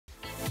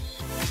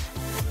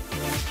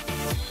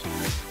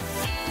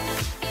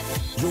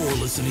You're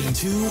listening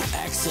to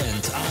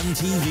Accent on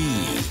TV.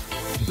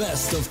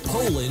 Best of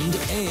Poland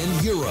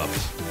and Europe.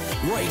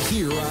 Right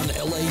here on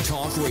LA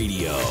Talk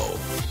Radio.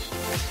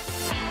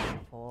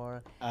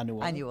 For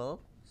Annual. Annual.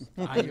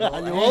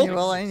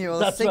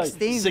 That's 16th,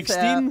 right.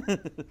 16.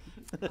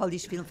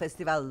 Polish Film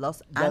Festival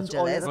Los That's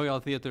Angeles. Royal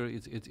Theatre,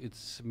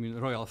 it's I mean,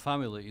 Royal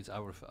Family, it's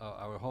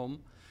our home.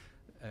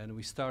 And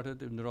we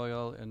started in the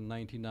Royal in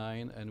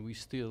 '99, and we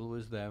still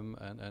with them,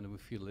 and we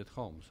feel at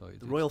home. So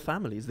the Royal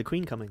Family, is the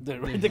Queen coming? The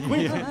Queen, the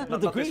Queen.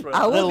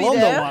 I will be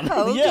London there. one.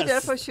 I will Yes. be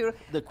there for sure.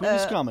 The Queen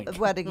is coming.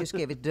 Wojciech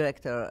Juszkiewicz,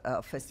 director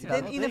of festival.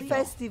 Yeah, Then in there a you go.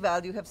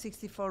 festival, you have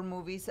 64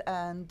 movies,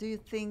 and do you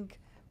think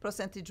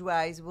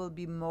percentage-wise will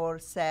be more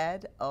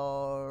sad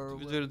or?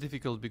 It's very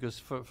difficult because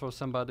for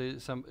somebody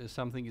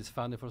something is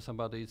funny, for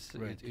somebody it's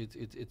Right.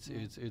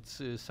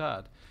 it's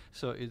sad.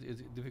 So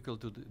it's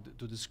difficult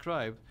to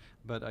describe.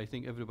 But I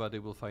think everybody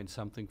will find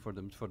something for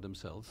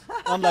themselves.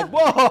 I'm like,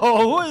 whoa,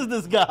 who is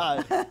this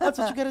guy? That's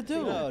what you gotta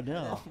do. Oh,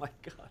 no. Oh my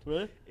God!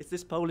 Really? It's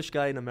this Polish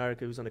guy in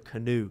America who's on a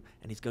canoe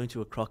and he's going to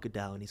a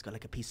crocodile and he's got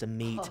like a piece of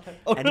meat.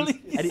 Oh, and really?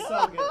 he's- and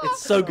he-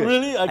 it's so good.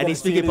 Really? I And gotta he's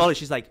see speaking this. Polish.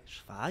 He's like,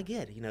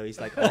 "Szwagier," you know. He's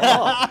like,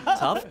 "Oh,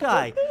 tough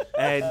guy."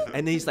 And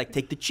then he's like,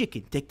 "Take the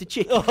chicken, take the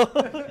chicken."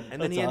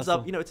 And then That's he ends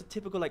awesome. up, you know, it's a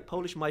typical like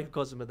Polish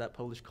microcosm of that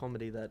Polish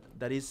comedy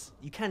that is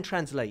you can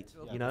translate,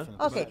 you know.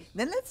 definitely. Okay,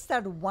 then let's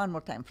start one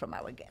more time from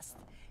our guest.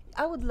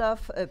 I would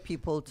love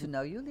people to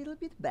know you a little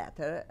bit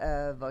better,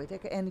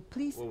 Wojciech, and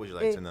please. What would you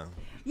like to know?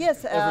 Yes,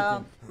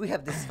 we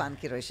have this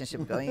funky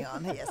relationship going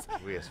on. Yes,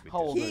 Yes, we How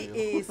do. old are he you?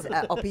 is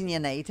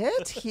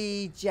opinionated.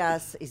 He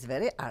just is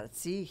very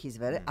artsy. He's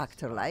very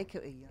actor-like.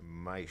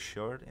 My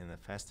short in the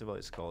festival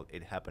is called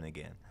 "It Happened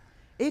Again."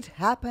 It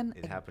happened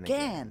It happened again.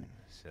 again.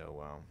 So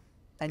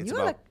And it's you're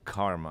about like,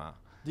 karma.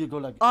 Do you go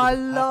like? I "It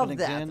happened love that.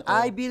 again,"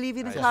 I or believe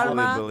in I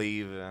karma.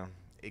 fully believe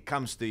it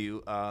comes to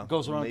you.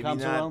 Goes around, maybe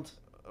comes not around?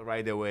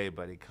 right away,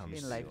 but it comes.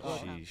 In life,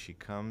 She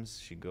comes,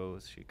 she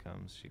goes, she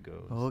comes, she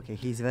goes. Okay,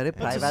 he's very It's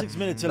a private. 6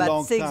 minutes a but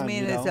long 6 time,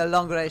 you minutes know? a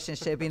long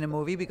relationship in a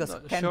movie because No,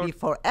 it can be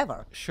forever.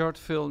 Short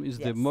film is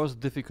the Yes. most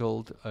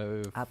difficult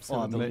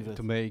Absolutely. believe it.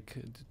 to make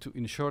to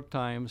in short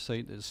time say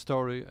the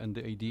story and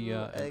the idea.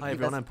 Mm, and Hi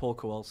everyone, I'm Paul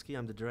Kowalski.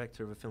 I'm the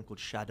director of a film called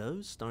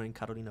Shadows, starring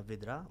Karolina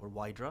Wydra, or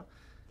Wydra.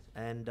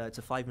 And it's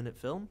a 5-minute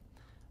film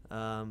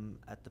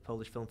at the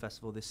Polish Film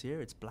Festival this year.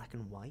 It's black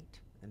and white,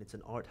 and it's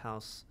an art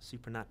house,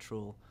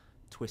 supernatural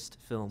twist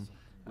film.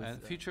 and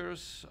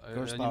features,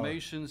 Girls' power.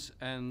 animations,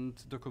 and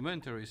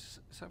documentaries.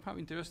 Somehow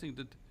interesting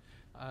that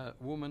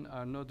women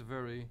are not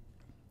very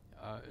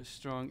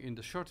strong in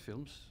the short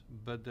films,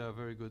 but they are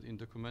very good in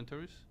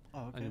documentaries, Oh,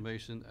 okay.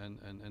 animation,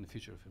 and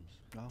feature films.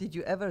 Did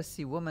you ever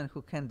see women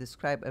who can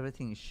describe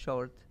everything in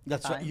short?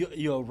 That's right. time?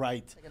 You're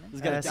right.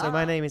 It's gotta So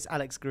my name is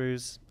Alex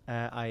Gruz.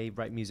 I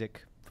write music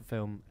for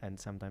film and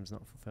sometimes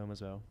not for film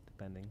as well,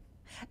 depending.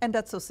 And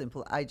that's so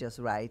simple. I just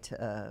write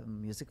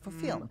music for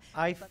film.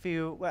 I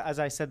feel, well, as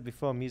I said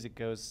before, music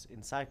goes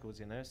in cycles,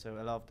 you know. So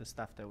a lot of the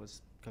stuff that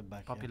was Cut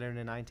back. popular in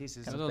the 90s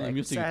is I don't know, the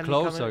music certainly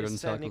clothes coming- are is in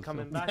certainly cycles,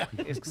 coming so. back.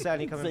 It's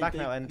certainly coming back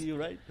now, and you're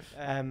right.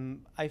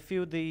 I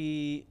feel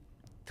the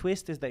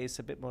twist is that it's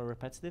a bit more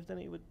repetitive than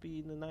it would be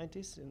in the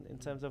 90s in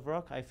terms of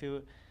rock. I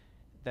feel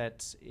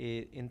that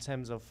in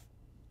terms of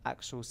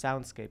actual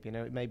soundscape, you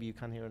know, maybe you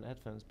can't hear on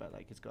headphones, but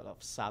like it's got a lot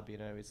of sub, you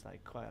know, it's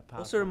like quite a powerful.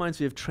 Also reminds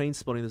me of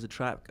Trainspotting. There's a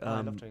track, I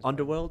love Trainspotting.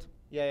 Underworld,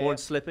 yeah, Born yeah.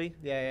 Slippy.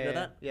 Yeah, yeah, You know yeah,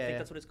 that? yeah, I think yeah.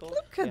 that's what it's called.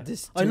 Look at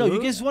this. I know. You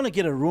two. guys want to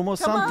get a room or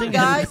Come something? on, and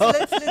guys. go?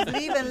 let's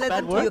leave and let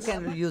Bad them. You words?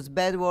 can use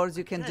bad words.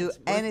 You can do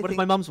anything. What if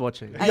my mum's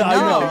watching? I Yeah, I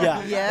know, know.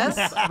 yeah.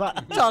 Yes.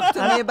 But Talk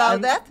to me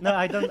about that. No,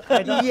 I don't.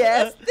 I don't.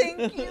 Yes.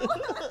 Thank you.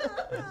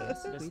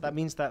 That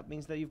means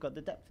that you've got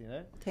the depth, you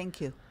know.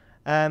 Thank you.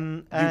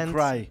 And You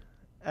cry.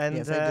 And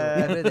Yes, I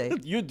do every day.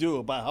 You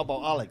do, but how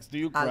about Alex? Do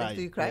you cry? Alex,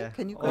 do you cry? Yeah.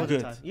 Can you all cry? the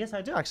good. time. Yes,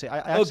 I do actually. I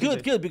Oh, actually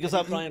good, do. good, because Can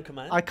I'm. you cry on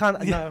command? I can't.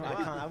 Yeah. No, I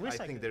can't. I wish I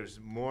think could. there's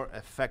more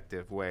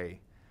effective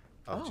way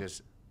of Oh,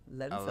 just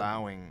Let him feel.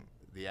 allowing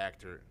the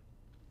actor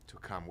to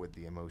come with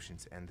the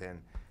emotions, and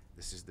then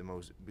this is the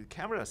most. The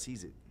camera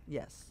sees it.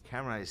 Yes.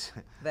 Camera is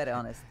Very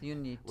honest. You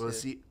need will to.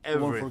 see Won't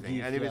everything,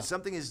 forgive, and if yeah. it's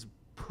something is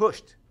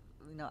pushed,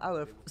 You know,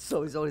 our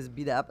soul is always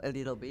beat up a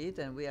little bit,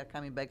 and we are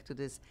coming back to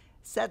this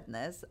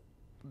sadness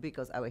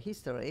because our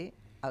history,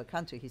 our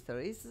country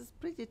history, is a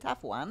pretty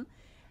tough one.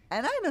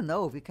 And I don't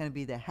know if we can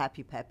be the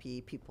happy, peppy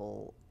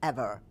people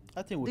ever.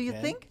 I think we Do you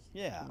can. think?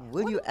 Yeah.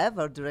 Will you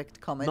ever direct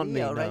comedy? Not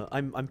me. or No,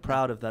 write- I'm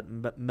proud of that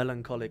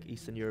melancholic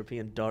Eastern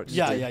European dark.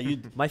 Yeah, street. yeah.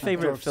 You. My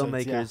favorite dark sides,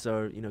 filmmakers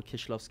are, you know,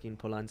 Kieślowski and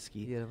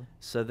Polanski. Yeah.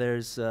 So there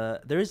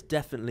is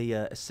definitely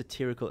a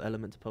satirical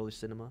element to Polish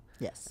cinema,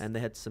 Yes. and they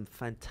had some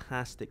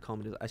fantastic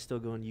comedies. I still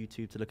go on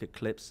YouTube to look at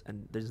clips,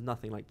 and there's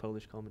nothing like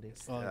Polish comedy.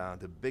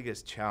 the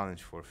biggest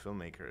challenge for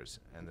filmmakers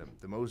and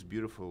the most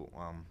beautiful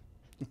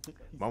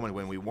moment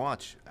when we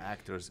watch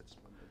actors,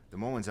 the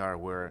moments are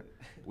where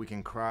we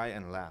can cry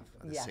and laugh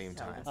at the Yes, same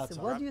time. yes.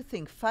 So what do you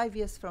think? 5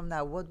 years from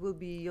now, what will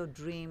be your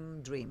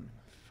dream?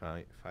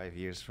 5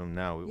 years from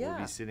now, we will Yeah.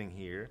 be sitting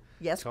here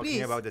Yes, talking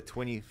please. about the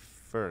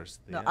 25th 21st.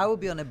 No, yeah? I will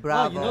be on a Oh,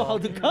 Bravo. you know how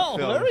to count.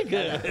 Film Very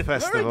good.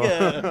 festival.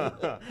 Very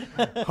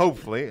good.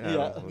 Hopefully. Yeah.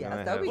 Yes, we're gonna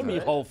that'd have, be What do you mean,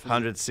 good. hopefully?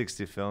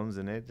 160 films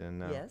in it, and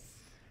Yes.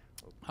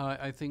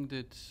 I think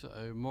that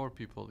more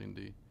people in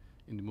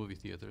the movie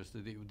theaters,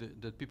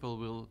 that people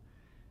will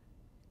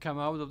come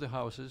out of the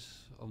houses,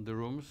 of the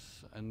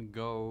rooms, and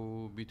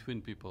go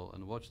between people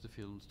and watch the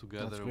films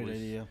together That's a great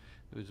idea.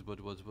 with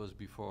what was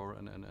before,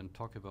 and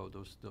talk about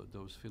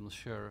those films,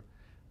 share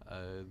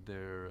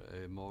their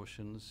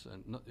emotions,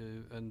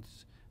 and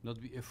not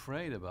be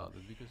afraid about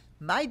it, because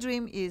My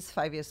dream is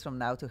 5 years from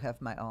now to have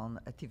my own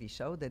TV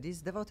show that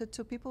is devoted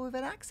to people with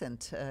an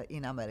accent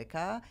in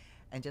America,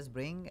 and just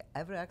bring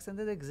every accent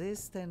that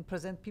exists and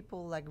present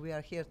people like we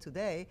are here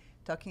today,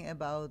 talking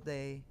about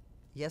the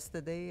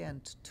yesterday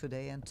and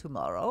today and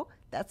tomorrow.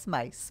 That's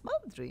my small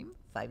dream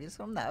 5 years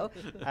from now.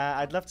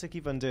 I'd love to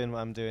keep on doing what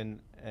I'm doing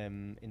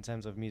in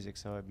terms of music.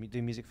 So I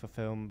do music for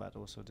film, but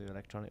also do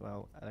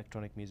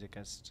electronic music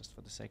as just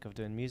for the sake of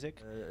doing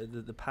music.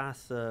 The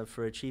path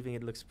for achieving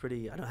it looks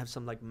pretty. I don't have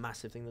some like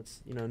massive thing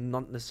that's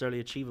not necessarily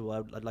achievable.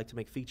 I'd like to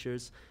make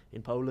features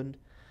in Poland,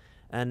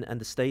 and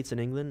the States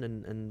and England,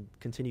 and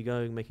continue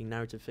going making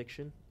narrative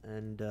fiction,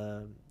 and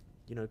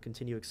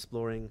continue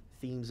exploring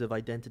themes of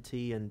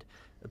identity and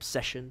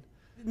obsession.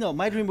 No,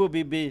 my dream would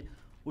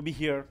be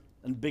here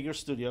in bigger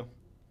studio.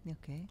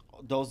 Okay.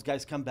 Those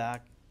guys come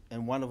back,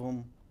 and one of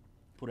them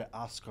put an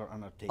Oscar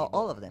on our table.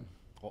 All of them.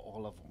 Or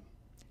all of them.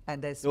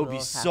 And this It would will be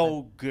happen.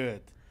 so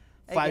good.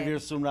 5 Again.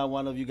 years from now,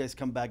 one of you guys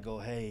come back, go,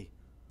 hey,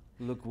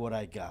 look what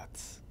I got.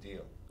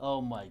 deal. Oh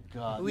my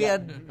God. We Yeah,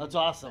 are- that's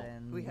awesome.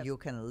 And you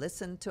can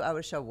listen to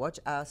our show, watch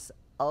us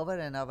over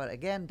and over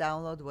again,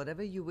 download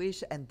whatever you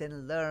wish, and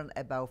then learn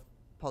about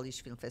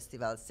Polish Film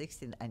Festival,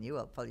 16th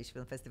annual Polish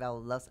Film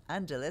Festival Los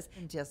Angeles,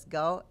 and just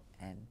go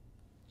and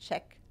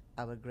check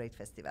our great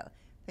festival.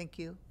 Thank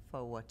you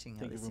for watching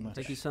Thank and you very listening. much.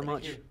 Thank you so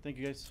much. Thank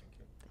you, guys.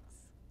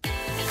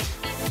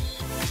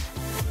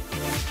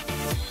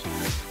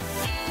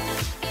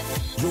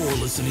 You're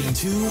listening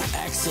to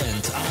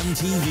Accent on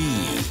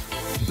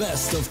TV.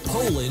 Best of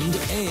Poland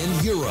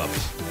and Europe.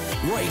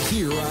 Right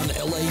here on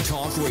LA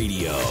Talk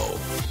Radio.